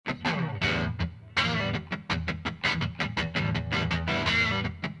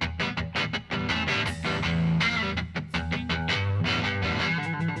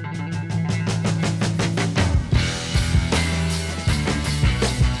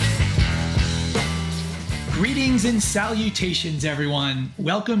Greetings and salutations, everyone.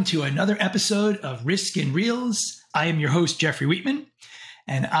 Welcome to another episode of Risk and Reels. I am your host, Jeffrey Wheatman,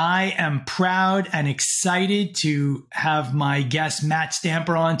 and I am proud and excited to have my guest, Matt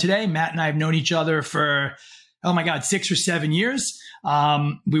Stamper, on today. Matt and I have known each other for, 6 or 7 years.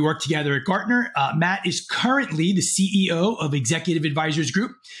 We work together at Gartner. Matt is currently the CEO of Executive Advisors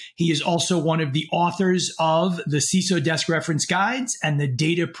Group. He is also one of the authors of the CISO Desk Reference Guides and the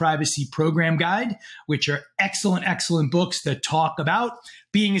Data Privacy Program Guide, which are excellent books that talk about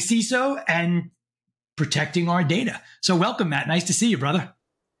being a CISO and protecting our data. So welcome, Matt. Nice to see you, brother.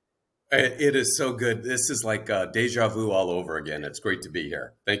 It is so good. This is like deja vu all over again. It's great to be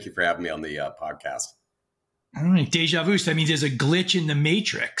here. Thank you for having me on the podcast. All right, deja vu. So that means there's a glitch in the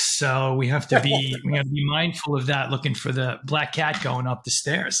matrix. So we have to be mindful of that. Looking for the black cat going up the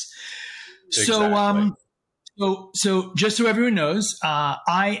stairs. Exactly. So just so everyone knows,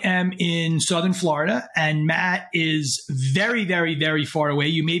 I am in Southern Florida, and Matt is very, very, very far away.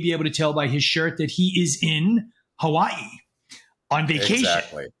 You may be able to tell by his shirt that he is in Hawaii on vacation,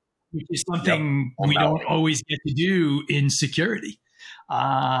 Exactly. which is something we don't always get to do in security.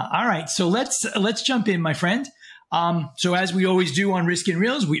 All right, so let's jump in, my friend. So as we always do on Risk and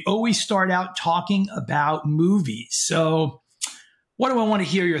Reels, we always start out talking about movies. So what do I want to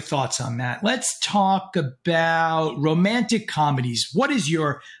hear your thoughts on, Matt? Let's talk about romantic comedies. What is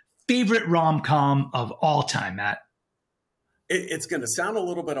your favorite rom-com of all time, Matt? It's going to sound a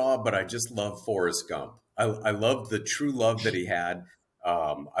little bit odd, but I just love Forrest Gump. I love the true love that he had.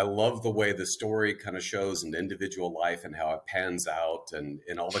 I love the way the story kind of shows an individual life and how it pans out and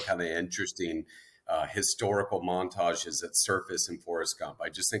all the kind of interesting historical montages that surface in Forrest Gump. I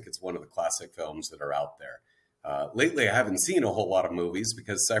just think it's one of the classic films that are out there. Lately, I haven't seen a whole lot of movies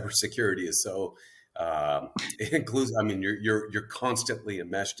because cybersecurity is so inclusive. I mean, you're constantly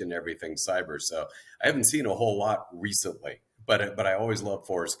enmeshed in everything cyber. So I haven't seen a whole lot recently, but I always love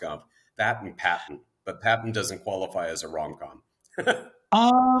Forrest Gump. That and Patton, but Patton doesn't qualify as a rom-com.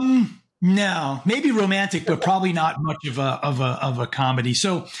 No, maybe romantic, but probably not much of a comedy.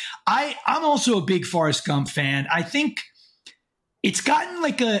 So I'm also a big Forrest Gump fan. I think it's gotten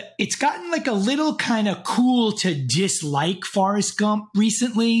like a little kind of cool to dislike Forrest Gump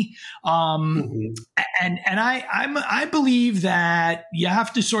recently. And I believe that you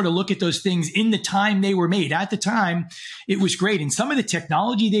have to sort of look at those things in the time they were made. At the time, it was great. And some of the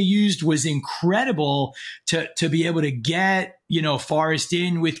technology they used was incredible to be able to get, Forrest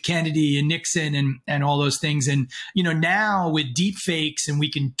in with Kennedy and Nixon and all those things. And, now with deep fakes, and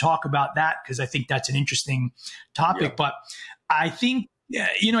we can talk about that because I think that's an interesting topic. Yeah. But I think,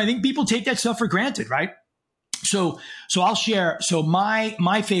 I think people take that stuff for granted, right? So I'll share. So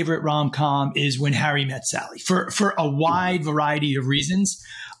my favorite rom-com is When Harry Met Sally for a wide variety of reasons.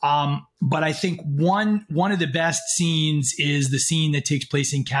 But I think one of the best scenes is the scene that takes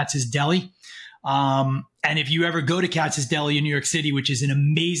place in Katz's Deli. And if you ever go to Katz's Deli in New York City, which is an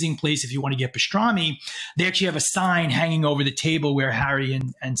amazing place if you want to get pastrami, they actually have a sign hanging over the table where Harry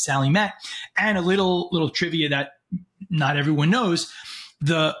and Sally met. And a little trivia that not everyone knows,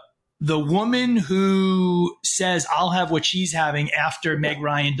 the woman who says, I'll have what she's having after Meg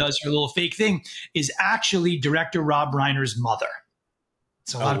Ryan does her little fake thing is actually director Rob Reiner's mother.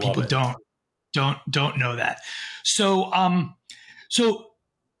 So a lot of people don't know that. So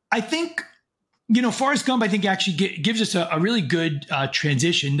I think, Forrest Gump, I think actually gives us a really good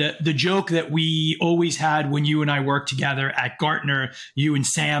transition. The joke that we always had when you and I worked together at Gartner, you and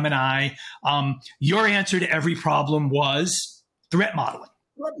Sam and I, your answer to every problem was threat modeling.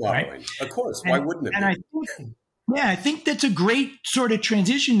 Threat modeling, right? Of course. Why wouldn't it be? I think that's a great sort of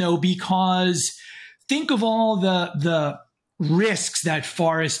transition, though, because think of all the risks that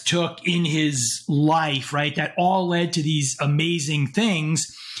Forrest took in his life, right? That all led to these amazing things.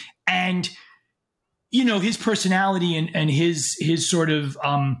 And his personality and his sort of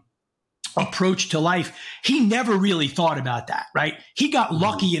approach to life, he never really thought about that, right? He got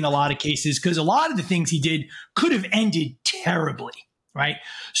lucky in a lot of cases because a lot of the things he did could have ended terribly, right?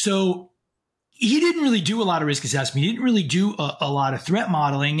 So he didn't really do a lot of risk assessment. He didn't really do a lot of threat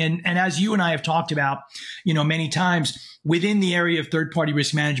modeling. And as you and I have talked about, many times within the area of third-party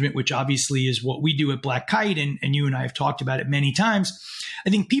risk management, which obviously is what we do at Black Kite, and you and I have talked about it many times, I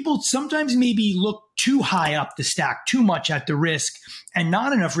think people sometimes maybe look too high up the stack, too much at the risk, and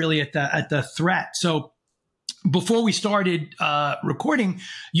not enough really at the threat. So before we started recording,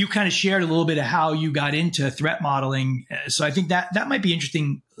 you kind of shared a little bit of how you got into threat modeling. So I think that might be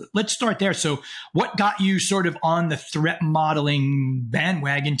interesting. Let's start there. So what got you sort of on the threat modeling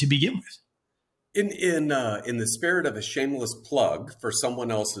bandwagon to begin with? In the spirit of a shameless plug for someone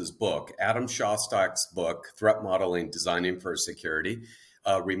else's book, Adam Shostak's book, Threat Modeling: Designing for Security,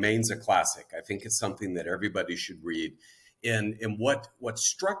 remains a classic. I think it's something that everybody should read. And what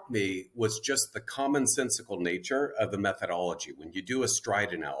struck me was just the commonsensical nature of the methodology. When you do a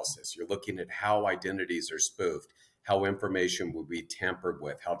stride analysis, you're looking at how identities are spoofed, how information would be tampered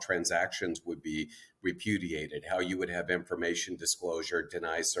with, how transactions would be repudiated, how you would have information disclosure,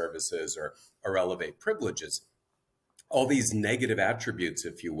 deny services, or elevate privileges, all these negative attributes,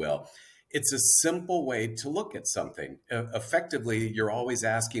 if you will. It's a simple way to look at something. Effectively, you're always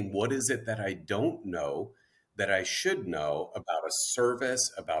asking, what is it that I don't know that I should know about a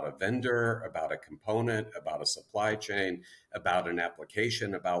service, about a vendor, about a component, about a supply chain, about an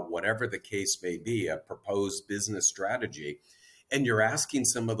application, about whatever the case may be, a proposed business strategy. And you're asking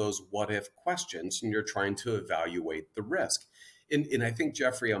some of those what if questions, and you're trying to evaluate the risk. And I think,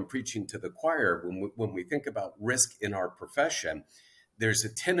 Jeffrey, I'm preaching to the choir. When we think about risk in our profession, there's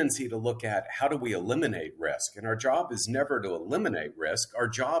a tendency to look at how do we eliminate risk? And our job is never to eliminate risk. Our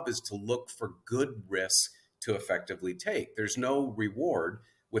job is to look for good risks to effectively take. There's no reward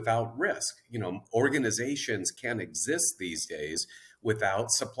without risk. Organizations can't exist these days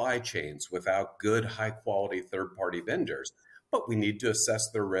without supply chains, without good, high quality third-party vendors. But we need to assess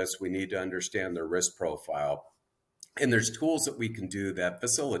their risk. We need to understand their risk profile. And there's tools that we can do that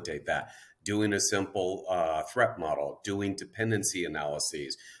facilitate that. Doing a simple threat model, doing dependency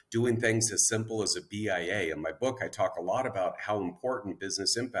analyses, doing things as simple as a BIA. In my book, I talk a lot about how important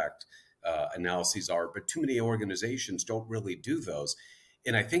business impact analyses are, but too many organizations don't really do those.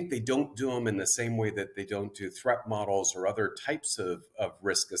 And I think they don't do them in the same way that they don't do threat models or other types of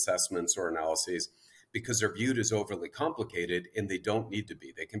risk assessments or analyses, because they're viewed as overly complicated, and they don't need to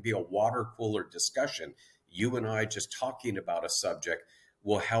be. They can be a water cooler discussion. You and I just talking about a subject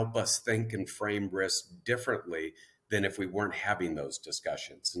will help us think and frame risk differently than if we weren't having those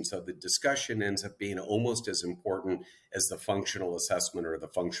discussions. And so the discussion ends up being almost as important as the functional assessment or the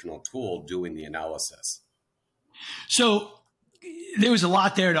functional tool doing the analysis. So there was a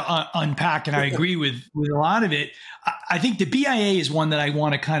lot there to unpack, and I agree with a lot of it. I think the BIA is one that I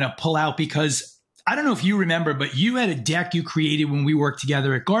want to kind of pull out, because I don't know if you remember, but you had a deck you created when we worked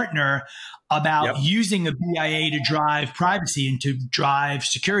together at Gartner about using a BIA to drive privacy and to drive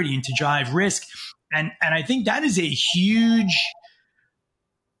security and to drive risk. And I think that is a huge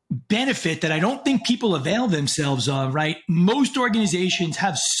benefit that I don't think people avail themselves of, right? Most organizations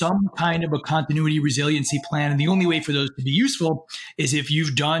have some kind of a continuity resiliency plan. And the only way for those to be useful is if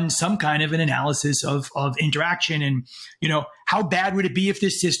you've done some kind of an analysis of interaction and, how bad would it be if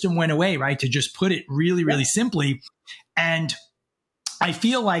this system went away, right? To just put it really, really simply. And I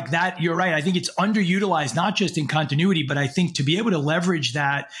feel like that, you're right. I think it's underutilized, not just in continuity, but I think to be able to leverage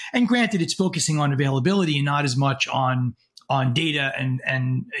that, and granted, it's focusing on availability and not as much on data and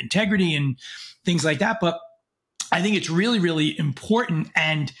integrity and things like that. But I think it's really, really important.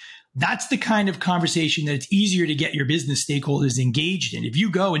 And that's the kind of conversation that it's easier to get your business stakeholders engaged in. If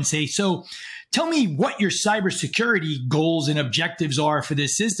you go and say, so tell me what your cybersecurity goals and objectives are for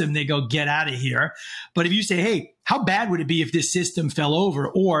this system, they go, get out of here. But if you say, hey, how bad would it be if this system fell over?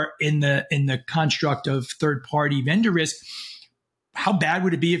 Or in the construct of third-party vendor risk, how bad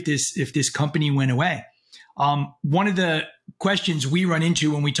would it be if this company went away? One of the questions we run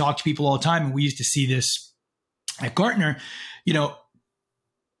into when we talk to people all the time, and we used to see this at Gartner,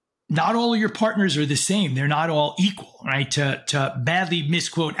 not all of your partners are the same. They're not all equal, right? To badly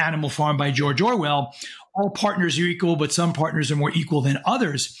misquote Animal Farm by George Orwell, all partners are equal, but some partners are more equal than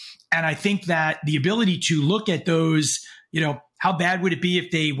others. And I think that the ability to look at those, how bad would it be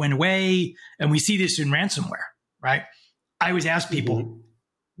if they went away? And we see this in ransomware, right? I always ask people,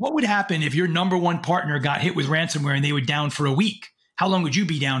 what would happen if your number one partner got hit with ransomware and they were down for a week? How long would you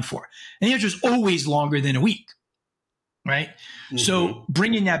be down for? And the answer is always longer than a week, right? So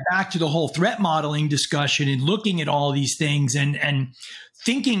bringing that back to the whole threat modeling discussion and looking at all these things and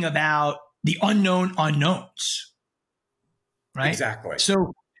thinking about the unknown unknowns, right? Exactly.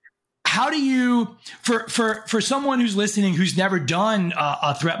 So how do you, for someone who's listening who's never done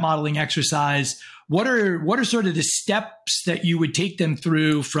a threat modeling exercise, what are sort of the steps that you would take them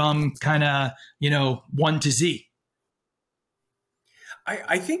through from kind of, 1 to Z?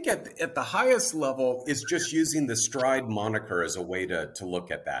 I think at the highest level is just using the stride moniker as a way to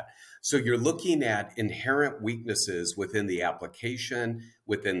look at that. So you're looking at inherent weaknesses within the application,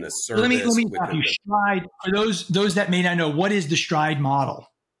 within the service. Let me stop you. Stride, for those that may not know, what is the stride model?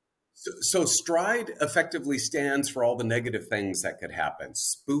 So stride effectively stands for all the negative things that could happen: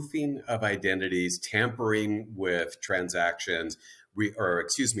 spoofing of identities, tampering with transactions,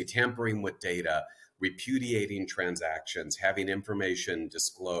 tampering with data, repudiating transactions, having information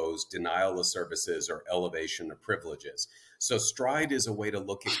disclosed, denial of services, or elevation of privileges. So stride is a way to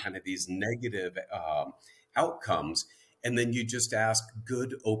look at kind of these negative outcomes. And then you just ask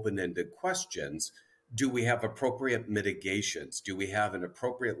good open-ended questions. Do we have appropriate mitigations? Do we have an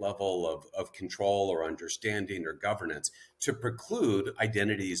appropriate level of control or understanding or governance to preclude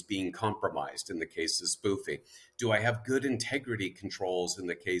identities being compromised in the case of spoofing? Do I have good integrity controls in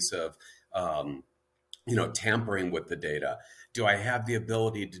the case of tampering with the data? Do I have the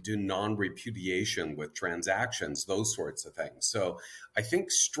ability to do non-repudiation with transactions, those sorts of things? So I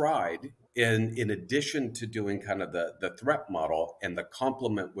think stride, in addition to doing kind of the threat model and the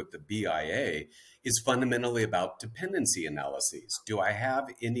complement with the BIA, is fundamentally about dependency analyses. Do I have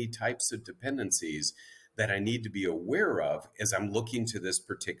any types of dependencies that I need to be aware of as I'm looking to this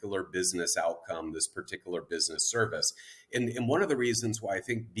particular business outcome, this particular business service? And one of the reasons why I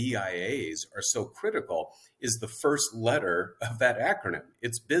think BIAs are so critical is the first letter of that acronym.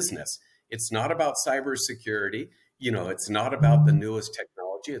 It's business. It's not about cybersecurity. It's not about the newest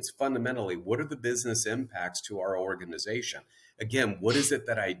technology. It's fundamentally, what are the business impacts to our organization? Again, what is it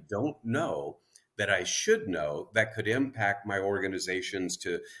that I don't know that I should know that could impact my organization's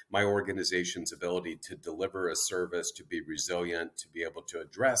ability to deliver a service, to be resilient, to be able to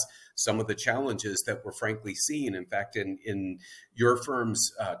address some of the challenges that we're frankly seeing. In fact, in your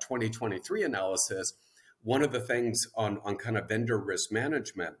firm's 2023 analysis, one of the things on kind of vendor risk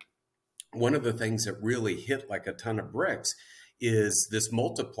management, one of the things that really hit like a ton of bricks is this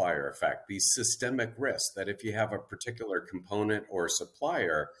multiplier effect, these systemic risks, that if you have a particular component or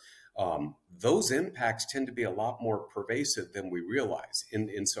supplier, those impacts tend to be a lot more pervasive than we realize.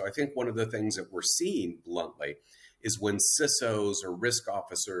 And so I think one of the things that we're seeing bluntly is when CISOs or risk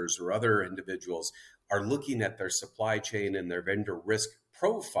officers or other individuals are looking at their supply chain and their vendor risk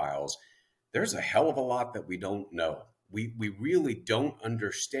profiles, there's a hell of a lot that we don't know. We really don't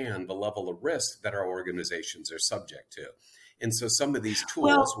understand the level of risk that our organizations are subject to. And so some of these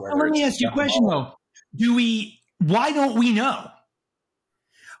tools, Well, let me ask you a question though. Why don't we know?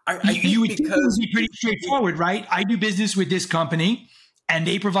 I think you would think it would because be pretty straightforward, right? I do business with this company and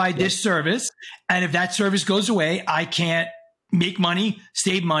they provide this service. And if that service goes away, I can't make money,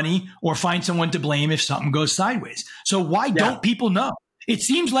 save money, or find someone to blame if something goes sideways. So why don't people know? It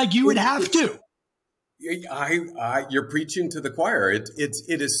seems like you would have to. You're preaching to the choir. It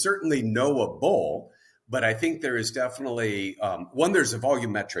is certainly knowable, but I think there is definitely there's a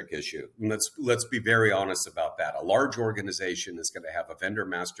volumetric issue. And let's be very honest about that. A large organization is going to have a vendor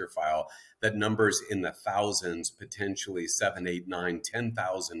master file that numbers in the thousands, potentially 7, 8, 9,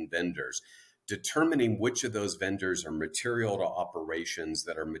 10,000 vendors. Determining which of those vendors are material to operations,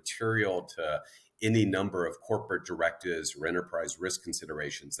 that are material to any number of corporate directives or enterprise risk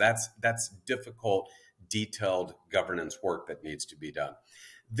considerations, that's difficult, detailed governance work that needs to be done.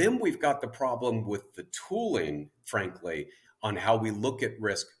 Then we've got the problem with the tooling, frankly, on how we look at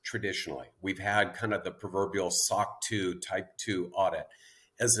risk traditionally. We've had kind of the proverbial SOC 2 type 2 audit.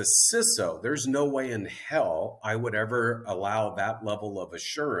 As a CISO, there's no way in hell I would ever allow that level of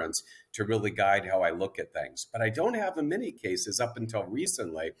assurance to really guide how I look at things. But I don't have, in many cases, up until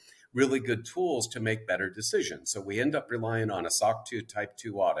recently, really good tools to make better decisions. So we end up relying on a SOC 2 type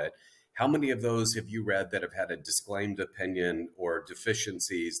 2 audit. How many of those have you read that have had a disclaimed opinion or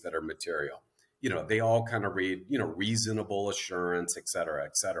deficiencies that are material? They all kind of read, reasonable assurance, et cetera,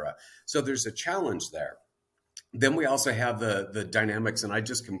 et cetera. So there's a challenge there. Then we also have the dynamics, and I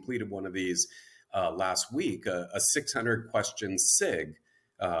just completed one of these last week, a 600 question SIG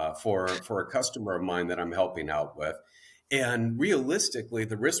for a customer of mine that I'm helping out with. And realistically,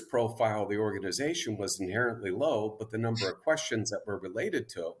 the risk profile of the organization was inherently low, but the number of questions that were related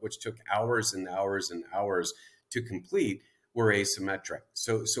to it, which took hours and hours and hours to complete, were asymmetric.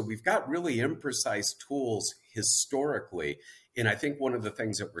 So we've got really imprecise tools historically. And I think one of the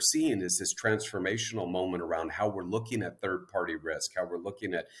things that we're seeing is this transformational moment around how we're looking at third-party risk, how we're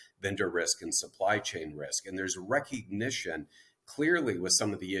looking at vendor risk and supply chain risk. And there's recognition clearly with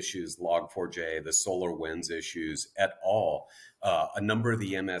some of the issues, Log4j, the SolarWinds issues et al., a number of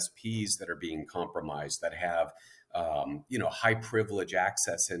the MSPs that are being compromised that have high privilege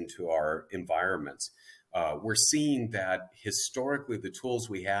access into our environments. We're seeing that historically the tools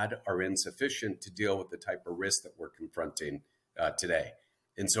we had are insufficient to deal with the type of risk that we're confronting today.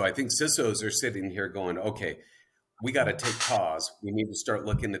 And so I think CISOs are sitting here going, okay, we got to take pause. We need to start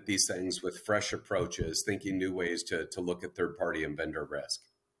looking at these things with fresh approaches, thinking new ways to look at third party and vendor risk.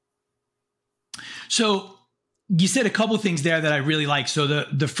 So you said a couple of things there that I really like. So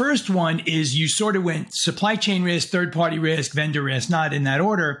the first one is you sort of went supply chain risk, third party risk, vendor risk, not in that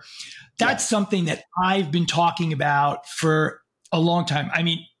order. That's something that I've been talking about for a long time. I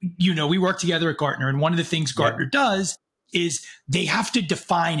mean, we work together at Gartner, and one of the things Gartner does is they have to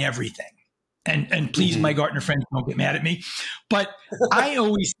define everything. And please, my Gartner friends, don't get mad at me. But I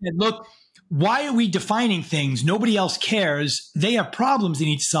always said, look, why are we defining things? Nobody else cares. They have problems they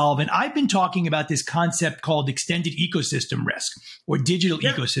need to solve. And I've been talking about this concept called extended ecosystem risk or digital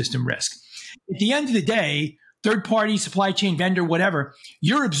ecosystem risk. At the end of the day, third party, supply chain, vendor, whatever,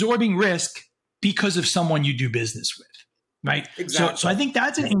 you're absorbing risk because of someone you do business with, right? Exactly. So I think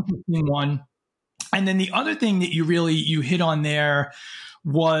that's an interesting one. And then the other thing that you hit on there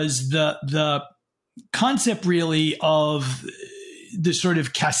was the concept really of the sort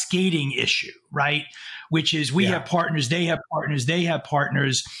of cascading issue, right? Which is we have partners, they have partners, they have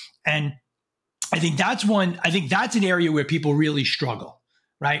partners. And I think that's an area where people really struggle,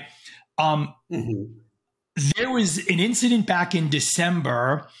 right? There was an incident back in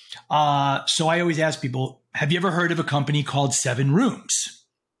December. So I always ask people, have you ever heard of a company called 7 Rooms?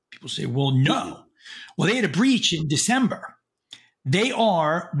 People say, well, no. Well, they had a breach in December. They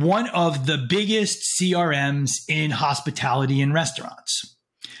are one of the biggest CRMs in hospitality and restaurants.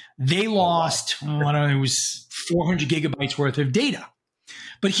 They lost, I don't know, it was 400 gigabytes worth of data.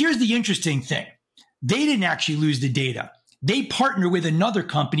 But here's the interesting thing. They didn't actually lose the data. They partner with another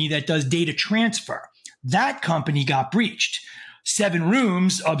company that does data transfer. That company got breached. 7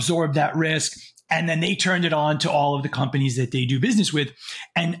 Rooms absorbed that risk, and then they turned it on to all of the companies that they do business with.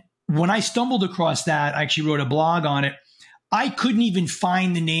 And when I stumbled across that, I actually wrote a blog on it. I couldn't even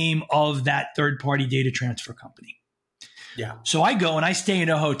find the name of that third-party data transfer company. Yeah. So I go and I stay in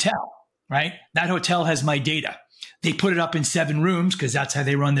a hotel, right? That hotel has my data. They put it up in 7 Rooms because that's how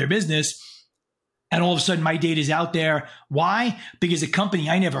they run their business. And all of a sudden my data is out there. Why? Because a company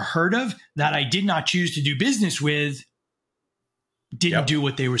I never heard of that I did not choose to do business with didn't do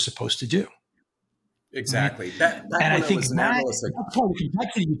what they were supposed to do. Exactly. Right? And I think that's part of the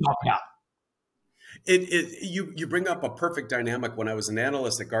complexity you talk about. You bring up a perfect dynamic. When I was an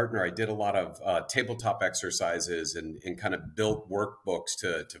analyst at Gartner, I did a lot of tabletop exercises and kind of built workbooks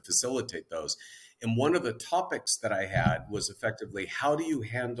to facilitate those. And one of the topics that I had was effectively, how do you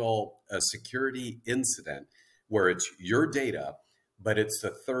handle a security incident where it's your data, but it's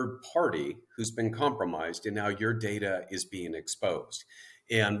the third party who's been compromised, and now your data is being exposed?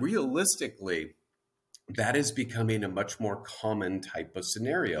 And realistically, that is becoming a much more common type of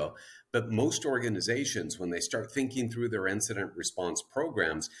scenario. But most organizations, when they start thinking through their incident response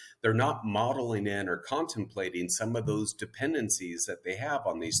programs, they're not modeling in or contemplating some of those dependencies that they have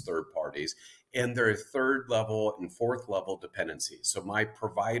on these third parties and their third level and fourth level dependencies. So my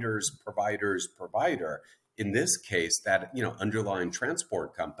provider, in this case, that underlying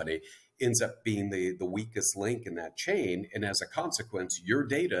transport company ends up being the weakest link in that chain. And as a consequence, your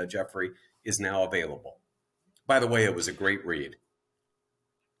data, Jeffrey, is now available. By the way, it was a great read.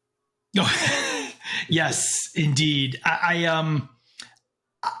 Yes, indeed. I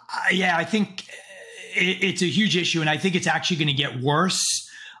think it's a huge issue, and I think it's actually going to get worse.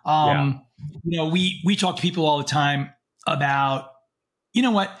 We talk to people all the time about,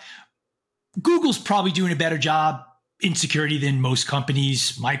 Google's probably doing a better job in security than most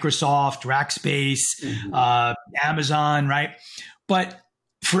companies, Microsoft, Rackspace, Amazon, right? But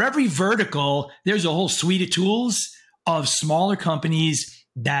for every vertical, there's a whole suite of tools of smaller companies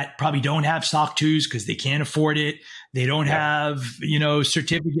that probably don't have SOC 2s because they can't afford it. They don't have,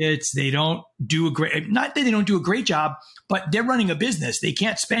 certificates. They don't do not that they don't do a great job, but they're running a business. They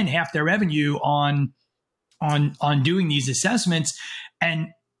can't spend half their revenue on doing these assessments. And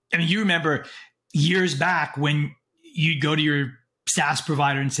I mean, you remember years back when you'd go to your SaaS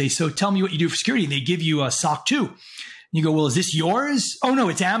provider and say, so tell me what you do for security. And they give you a SOC 2. And you go, well, is this yours? Oh, no,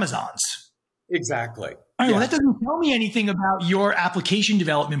 it's Amazon's. Exactly. All right, well, that doesn't tell me anything about your application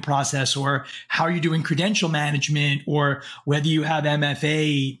development process or how you're doing credential management or whether you have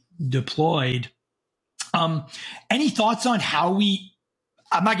MFA deployed. Any thoughts on how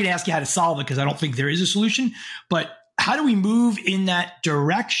I'm not going to ask you how to solve it because I don't think there is a solution, but how do we move in that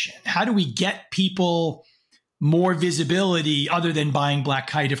direction? How do we get people more visibility other than buying Black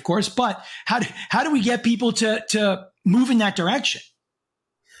Kite, of course, but how do we get people to move in that direction?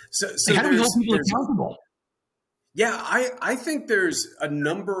 So how do we hold people accountable? Yeah, I think there's a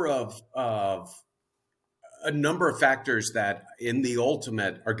number of factors that in the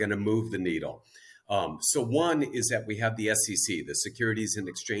ultimate are going to move the needle. So one is that we have the SEC, the Securities and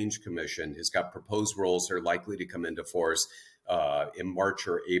Exchange Commission, has got proposed rules that are likely to come into force in March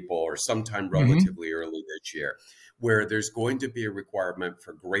or April or sometime Hmm. relatively early this year, where there's going to be a requirement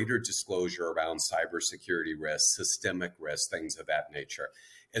for greater disclosure around cybersecurity risks, systemic risks, things of that nature.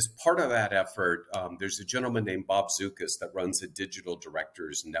 As part of that effort, there's a gentleman named Bob Zukas that runs a digital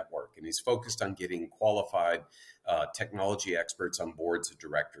directors network, and he's focused on getting qualified technology experts on boards of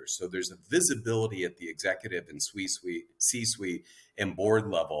directors. So there's a visibility at the executive and C-suite and board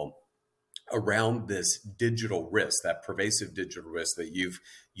level around this digital risk, that pervasive digital risk that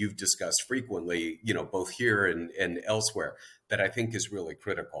you've discussed frequently, both here and elsewhere, that I think is really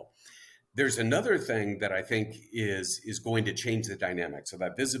critical. There's another thing that I think is going to change the dynamic. So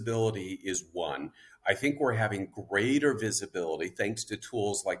that visibility is one. I think we're having greater visibility thanks to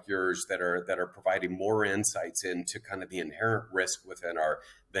tools like yours that are providing more insights into kind of the inherent risk within our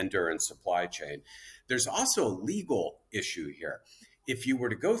vendor and supply chain. There's also a legal issue here. If you were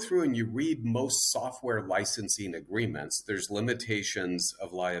to go through and you read most software licensing agreements, there's limitations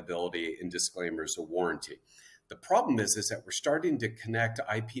of liability and disclaimers of warranty. The problem is that we're starting to connect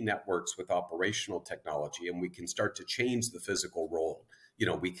IP networks with operational technology, and we can start to change the physical role.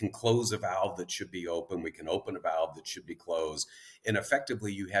 We can close a valve that should be open. We can open a valve that should be closed. And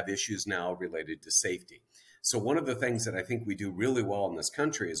effectively, you have issues now related to safety. So one of the things that I think we do really well in this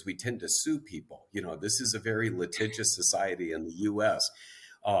country is we tend to sue people. This is a very litigious society in the U.S.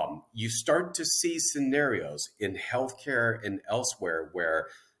 You start to see scenarios in healthcare and elsewhere where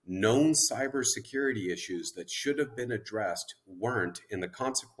known cybersecurity issues that should have been addressed weren't, and the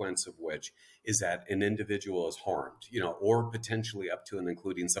consequence of which is that an individual is harmed, or potentially up to and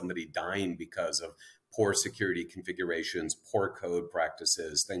including somebody dying because of poor security configurations, poor code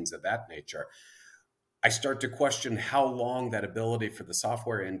practices, things of that nature. I start to question how long that ability for the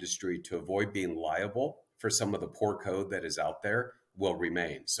software industry to avoid being liable for some of the poor code that is out there will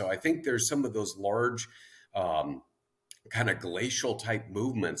remain. So I think there's some of those large kind of glacial type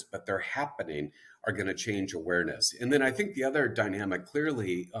movements, but they're happening, are going to change awareness. And then I think the other dynamic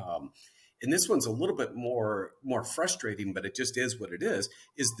clearly, and this one's a little bit more frustrating, but it just is what it is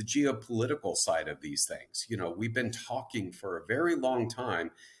the geopolitical side of these things. We've been talking for a very long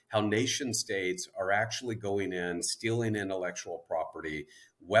time how nation states are actually going in, stealing intellectual property,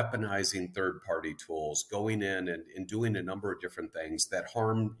 weaponizing third-party tools, going in and doing a number of different things that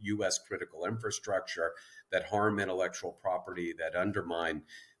harm U.S. critical infrastructure, that harm intellectual property, that undermine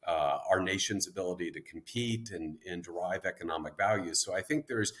our nation's ability to compete and derive economic value. So I think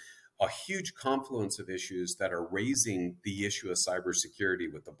there's a huge confluence of issues that are raising the issue of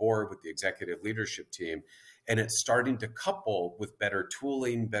cybersecurity with the board, with the executive leadership team, and it's starting to couple with better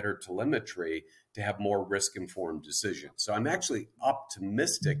tooling, better telemetry to have more risk-informed decisions. So I'm actually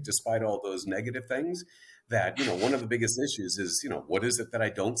optimistic, despite all those negative things, that one of the biggest issues is what is it that I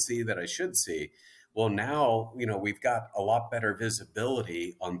don't see that I should see? Well, now we've got a lot better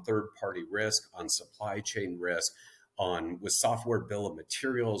visibility on third-party risk, on supply chain risk, with software bill of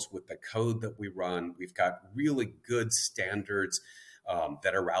materials, with the code that we run. We've got really good standards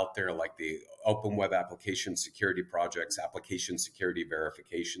that are out there, like the Open Web Application Security Project's Application Security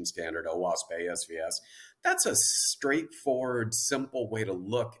Verification Standard, OWASP ASVS. That's a straightforward, simple way to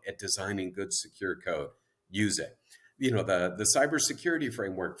look at designing good, secure code. Use it. The cybersecurity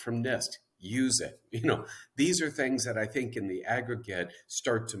framework from NIST. Use it. These are things that I think in the aggregate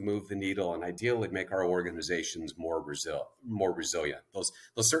start to move the needle and ideally make our organizations more resilient.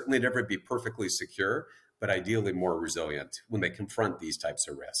 They'll certainly never be perfectly secure, but ideally more resilient when they confront these types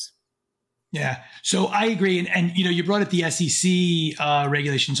of risks. Yeah. So I agree. And you brought up the SEC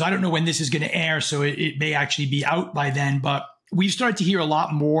regulation. So I don't know when this is going to air. So it may actually be out by then, but we've started to hear a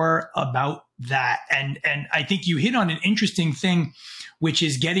lot more about that. And I think you hit on an interesting thing, which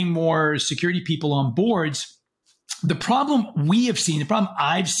is getting more security people on boards. The problem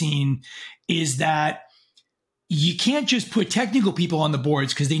I've seen is that you can't just put technical people on the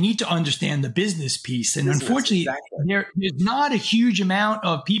boards because they need to understand the business piece. And unfortunately, there's not a huge amount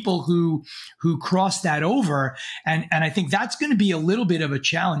of people who cross that over. And I think that's going to be a little bit of a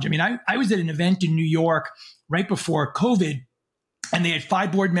challenge. I mean, I was at an event in New York right before COVID, and they had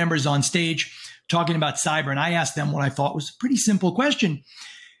 5 board members on stage talking about cyber. And I asked them what I thought was a pretty simple question.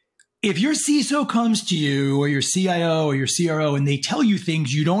 If your CISO comes to you or your CIO or your CRO and they tell you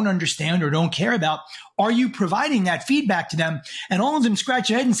things you don't understand or don't care about, are you providing that feedback to them? And all of them scratched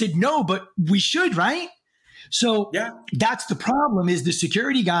their head and said, no, but we should, right? So That's the problem is the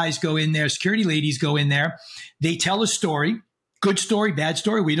security guys go in there, security ladies go in there. They tell a story, good story, bad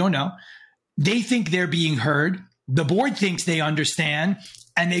story, we don't know. They think they're being heard. The board thinks they understand.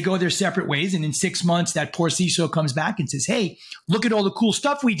 And they go their separate ways. And in 6 months, that poor CISO comes back and says, hey, look at all the cool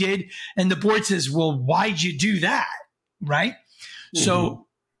stuff we did. And the board says, well, why'd you do that? right? Mm-hmm. So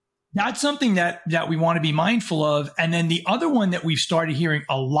that's something that we want to be mindful of. And then the other one that we've started hearing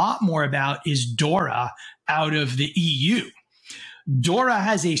a lot more about is DORA out of the EU. DORA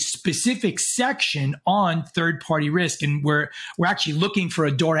has a specific section on third-party risk, and we're actually looking for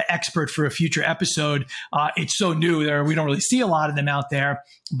a DORA expert for a future episode. It's so new there; we don't really see a lot of them out there.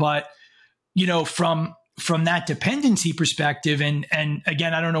 But from that dependency perspective, and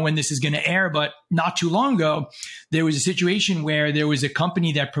again, I don't know when this is going to air, but not too long ago, there was a situation where there was a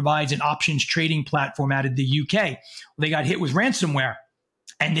company that provides an options trading platform out of the UK. They got hit with ransomware,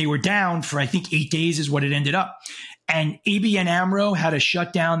 and they were down for, I think, 8 days is what it ended up. And ABN AMRO had to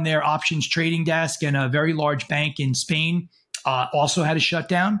shut down their options trading desk, and a very large bank in Spain also had to shut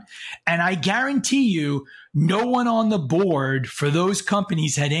down. And I guarantee you, no one on the board for those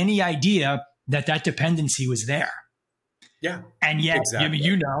companies had any idea that dependency was there. Yeah. And yet,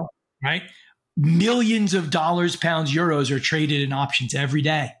 exactly. right? Millions of dollars, pounds, euros are traded in options every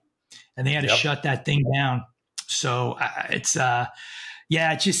day. And they had to shut that thing down. So it's I'm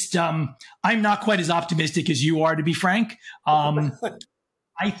not quite as optimistic as you are, to be frank. I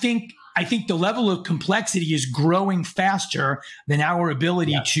think the level of complexity is growing faster than our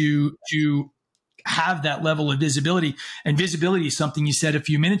ability to have that level of visibility. And visibility is something you said a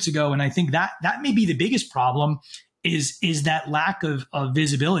few minutes ago. And I think that may be the biggest problem is that lack of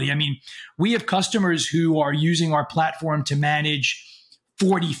visibility. I mean, we have customers who are using our platform to manage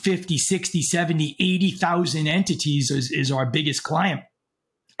 40, 50, 60, 70, 80,000 entities is our biggest client.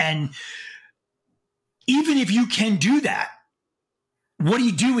 And even if you can do that, what do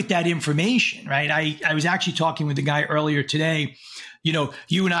you do with that information, right? I was actually talking with a guy earlier today.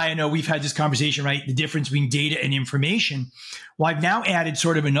 You and I know we've had this conversation, right? The difference between data and information. Well, I've now added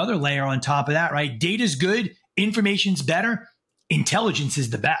sort of another layer on top of that, right? Data's good, information's better, intelligence is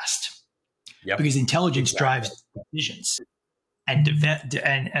the best. Because intelligence drives decisions. And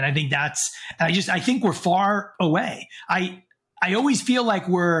I think I think we're far away. I always feel like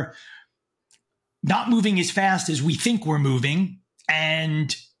we're not moving as fast as we think we're moving.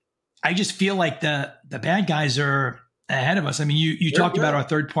 And I just feel like the bad guys are ahead of us. I mean, you talked about our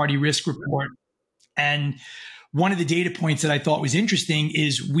third-party risk report. And one of the data points that I thought was interesting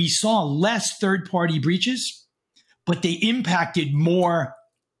is we saw less third-party breaches, but they impacted more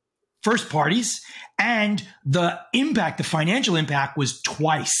first parties. And the financial impact was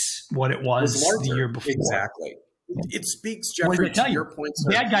twice what it was the year before. Exactly. It speaks, Jeffrey, to your points.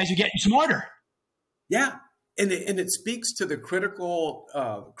 Bad guys are getting smarter. Yeah. And it speaks to the critical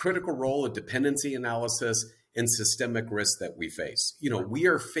role of dependency analysis and systemic risk that we face. We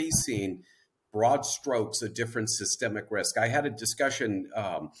are facing broad strokes of different systemic risk. I had a discussion,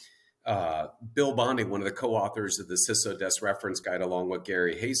 Bill Bondi, one of the co-authors of the CISO Desk Reference Guide, along with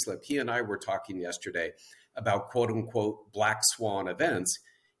Gary Hayslip, he and I were talking yesterday about quote unquote black swan events,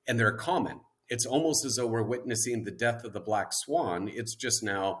 and they're common. It's almost as though we're witnessing the death of the black swan. It's just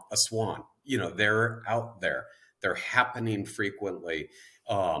now a swan. They're out there. They're happening frequently.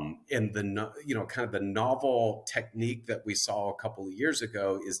 And kind of the novel technique that we saw a couple of years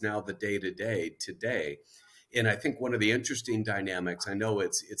ago is now the day-to-day today. And I think one of the interesting dynamics, I know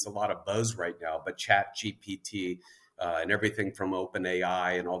it's a lot of buzz right now, but Chat GPT and everything from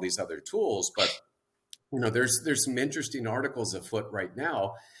OpenAI and all these other tools, but there's some interesting articles afoot right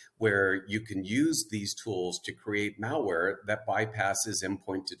now where you can use these tools to create malware that bypasses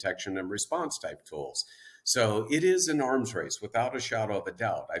endpoint detection and response type tools. So it is an arms race without a shadow of a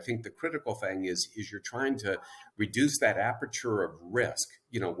doubt. I think the critical thing is you're trying to reduce that aperture of risk,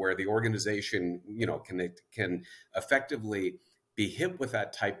 where the organization, can effectively be hit with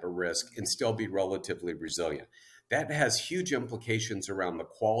that type of risk and still be relatively resilient. That has huge implications around the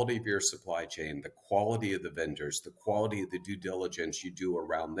quality of your supply chain, the quality of the vendors, the quality of the due diligence you do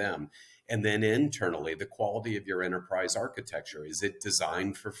around them, and then internally, the quality of your enterprise architecture. Is it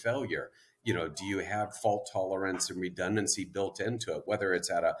designed for failure? Do you have fault tolerance and redundancy built into it, whether it's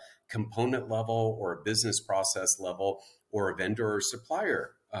at a component level or a business process level or a vendor or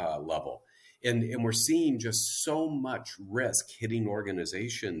supplier level? And we're seeing just so much risk hitting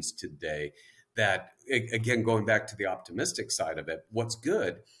organizations today that, again, going back to the optimistic side of it, what's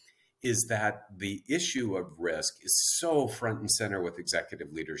good is that the issue of risk is so front and center with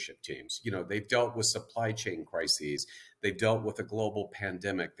executive leadership teams. They've dealt with supply chain crises. They've dealt with a global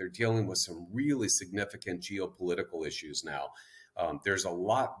pandemic. They're dealing with some really significant geopolitical issues now. There's a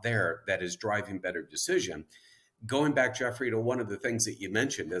lot there that is driving better decision. Going back, Jeffrey, to one of the things that you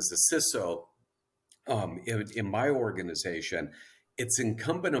mentioned as a CISO in my organization, it's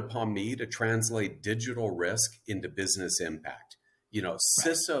incumbent upon me to translate digital risk into business impact.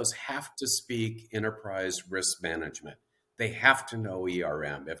 CISOs have to speak enterprise risk management. they have to know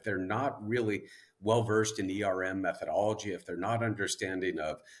ERM. If they're not really well versed in ERM methodology, if they're not understanding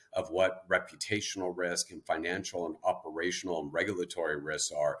of what reputational risk and financial and operational and regulatory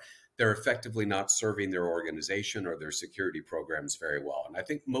risks are, they're effectively not serving their organization or their security programs very well. And I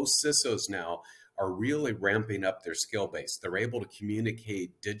think most CISOs now are really ramping up their skill base. They're able to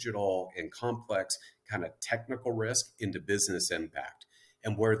communicate digital and complex kind of technical risk into business impact.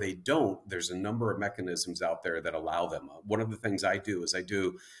 And where they don't, there's a number of mechanisms out there that allow them. One of the things I do is I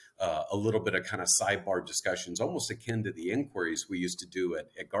do a little bit of kind of sidebar discussions, almost akin to the inquiries we used to do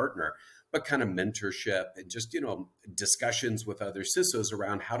at Gartner, but kind of mentorship and just, discussions with other CISOs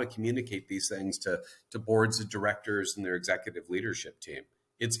around how to communicate these things to boards of directors and their executive leadership team.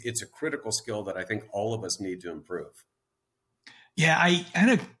 It's a critical skill that I think all of us need to improve. Yeah, I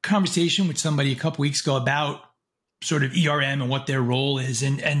had a conversation with somebody a couple weeks ago about sort of ERM and what their role is.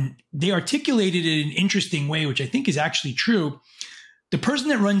 And they articulated it in an interesting way, which I think is actually true. The person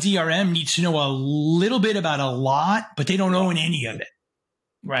that runs ERM needs to know a little bit about a lot, but they don't own any of it,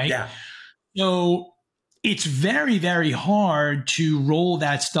 right? Yeah. So it's very, very hard to roll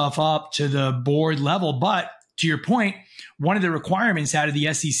that stuff up to the board level. But to your point, one of the requirements out of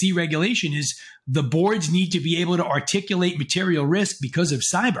the SEC regulation is the boards need to be able to articulate material risk because of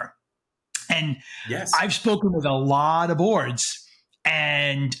cyber. And yes, I've spoken with a lot of boards,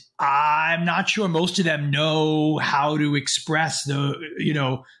 and I'm not sure most of them know how to express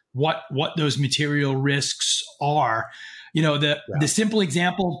what those material risks are. The simple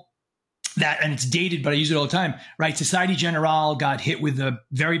example that, and it's dated, but I use it all the time, right? Societe Generale got hit with a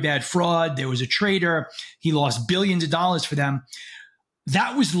very bad fraud. There was a trader. He lost billions of dollars for them.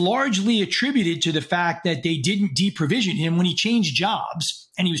 That was largely attributed to the fact that they didn't deprovision him when he changed jobs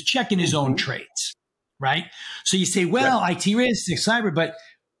and he was checking his own trades, right? So you say, well, IT risk, cyber, but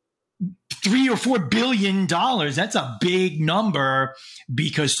 $3 or $4 billion, that's a big number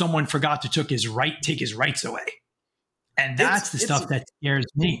because someone forgot to take his rights away. And that's the stuff that scares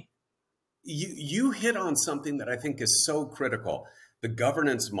me. You hit on something that I think is so critical. The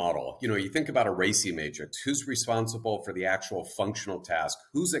governance model, you think about a RACI matrix, who's responsible for the actual functional task,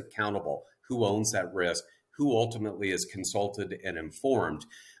 who's accountable, who owns that risk, who ultimately is consulted and informed.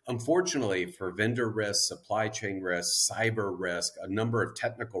 Unfortunately, for vendor risk, supply chain risk, cyber risk, a number of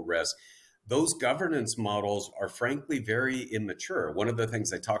technical risks, those governance models are frankly very immature. One of the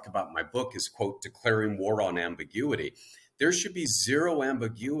things I talk about in my book is, quote, declaring war on ambiguity. There should be zero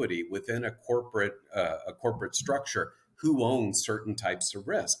ambiguity within a corporate structure who owns certain types of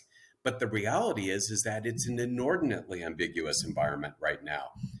risk. But the reality is that it's an inordinately ambiguous environment right now.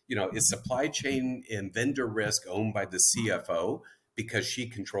 Is supply chain and vendor risk owned by the CFO because she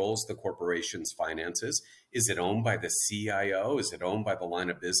controls the corporation's finances? Is it owned by the CIO? Is it owned by the line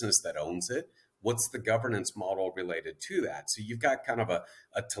of business that owns it? What's the governance model related to that? So you've got kind of a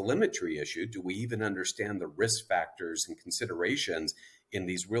telemetry issue. Do we even understand the risk factors and considerations in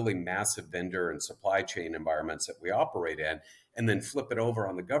these really massive vendor and supply chain environments that we operate in? And then flip it over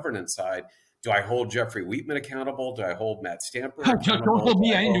on the governance side. Do I hold Jeffrey Wheatman accountable? Do I hold Matt Stamper accountable? Don't hold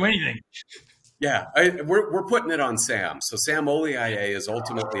me. I didn't do anything. Yeah, we're putting it on Sam. So Sam Oliaye is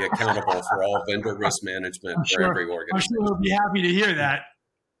ultimately accountable for all vendor risk management for every organization. I'm sure he'll be happy to hear that.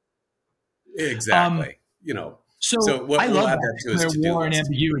 Exactly. So we'll add that to his to-do war and list.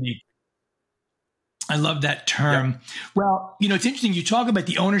 Ambiguity. I love that term. Yep. Well, it's interesting. You talk about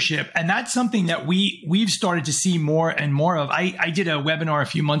the ownership, and that's something that we've started to see more and more of. I did a webinar a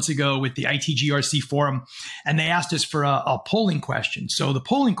few months ago with the ITGRC forum, and they asked us for a polling question. So the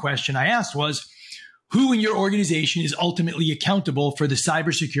polling question I asked was, who in your organization is ultimately accountable for the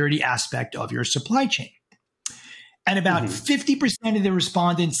cybersecurity aspect of your supply chain? And about 50% of the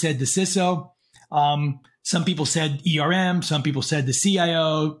respondents said the CISO. Some people said ERM. Some people said the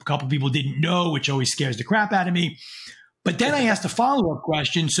CIO. A couple of people didn't know, which always scares the crap out of me. But then I asked a follow-up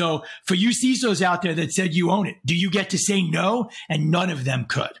question. So for you CISOs out there that said you own it, do you get to say no? And none of them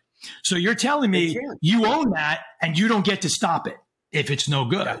could. So you're telling me you own that and you don't get to stop it if it's no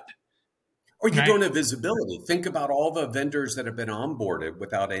good. Yeah. Or you don't have visibility. Think about all the vendors that have been onboarded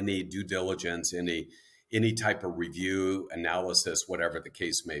without any due diligence, any type of review, analysis, whatever the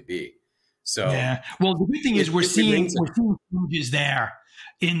case may be. So yeah. Well, the good thing is we're seeing changes there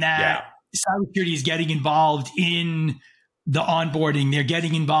in that cybersecurity is getting involved in the onboarding. They're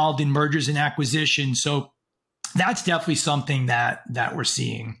getting involved in mergers and acquisitions. So that's definitely something that we're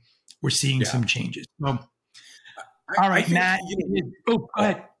seeing. We're seeing some changes. So, all right, Matt. Go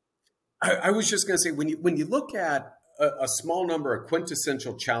ahead. I was just going to say, when you look at a small number of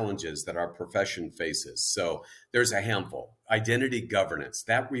quintessential challenges that our profession faces. So there's a handful. Identity governance,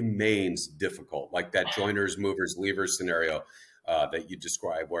 that remains difficult, like that joiners, movers, leavers scenario that you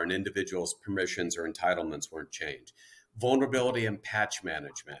described, where an individual's permissions or entitlements weren't changed. Vulnerability and patch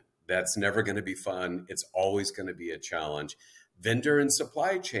management, that's never going to be fun. It's always going to be a challenge. Vendor and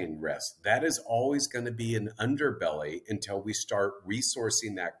supply chain risk, that is always going to be an underbelly until we start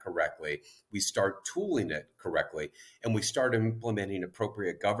resourcing that correctly, we start tooling it correctly, and we start implementing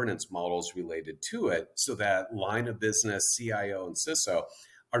appropriate governance models related to it so that line of business, CIO, and CISO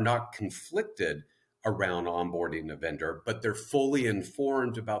are not conflicted around onboarding a vendor, but they're fully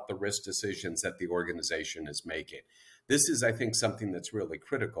informed about the risk decisions that the organization is making. This is, I think, something that's really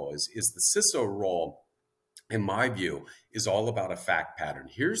critical, is the CISO role, in my view, is all about a fact pattern.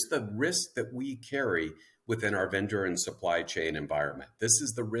 Here's the risk that we carry within our vendor and supply chain environment. This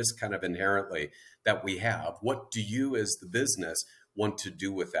is the risk kind of inherently that we have. What do you as the business want to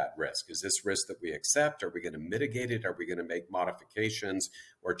do with that risk? Is this risk that we accept? Are we going to mitigate it? Are we going to make modifications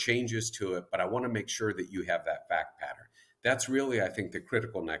or changes to it? But I want to make sure that you have that fact pattern. That's really, I think, the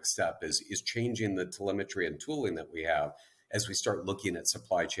critical next step is changing the telemetry and tooling that we have as we start looking at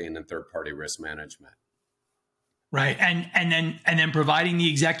supply chain and third-party risk management. Right. And then providing the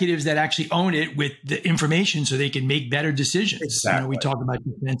executives that actually own it with the information so they can make better decisions. Exactly. We talk about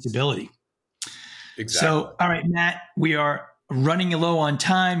defensibility. Exactly. So, all right, Matt, we are running low on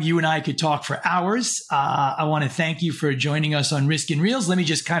time. You and I could talk for hours. I want to thank you for joining us on Risk and Reels. Let me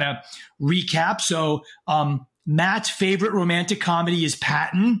just kind of recap. So, Matt's favorite romantic comedy is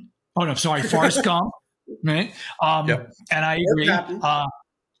Forrest Gump. Right. Yep. And I agree.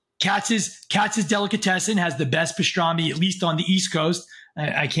 Katz's Delicatessen has the best pastrami, at least on the East Coast.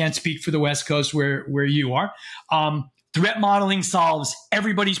 I can't speak for the West Coast where you are. Threat modeling solves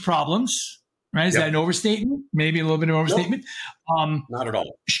everybody's problems, right? Is that an overstatement? Maybe a little bit of an overstatement. Nope, not at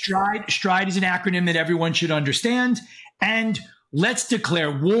all. Stride is an acronym that everyone should understand. And let's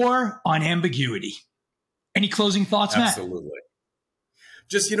declare war on ambiguity. Any closing thoughts, Matt? Absolutely.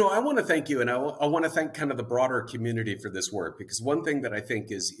 Just, I want to thank you, and I want to thank kind of the broader community for this work, because one thing that I think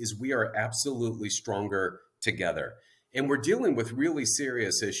is we are absolutely stronger together, and we're dealing with really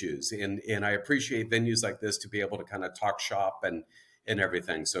serious issues. And I appreciate venues like this to be able to kind of talk shop and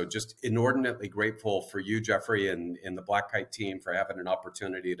everything. So just inordinately grateful for you, Jeffrey, and the Black Kite team for having an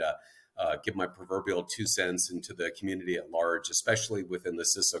opportunity to give my proverbial 2 cents into the community at large, especially within the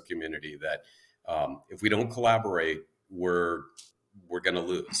CISO community, that if we don't collaborate, we're going to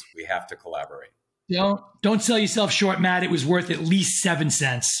lose. We have to collaborate. Don't sell yourself short, Matt. It was worth at least 7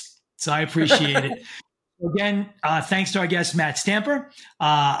 cents. So I appreciate it. Again, thanks to our guest, Matt Stamper.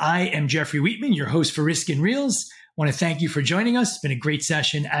 I am Jeffrey Wheatman, your host for Risk and Reels. I want to thank you for joining us. It's been a great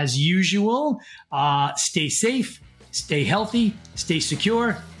session as usual. Stay safe, stay healthy, stay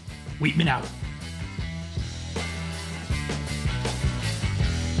secure. Wheatman out.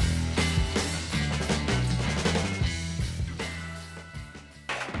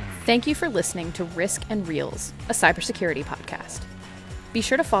 Thank you for listening to Risk and Reels, a cybersecurity podcast. Be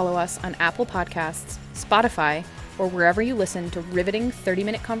sure to follow us on Apple Podcasts, Spotify, or wherever you listen to riveting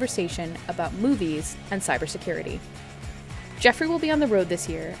 30-minute conversation about movies and cybersecurity. Jeffrey will be on the road this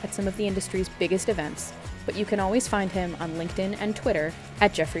year at some of the industry's biggest events, but you can always find him on LinkedIn and Twitter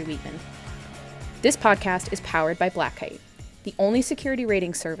at Jeffrey Wheatman. This podcast is powered by Black Kite, the only security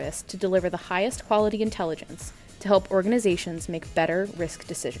rating service to deliver the highest quality intelligence to help organizations make better risk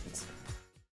decisions.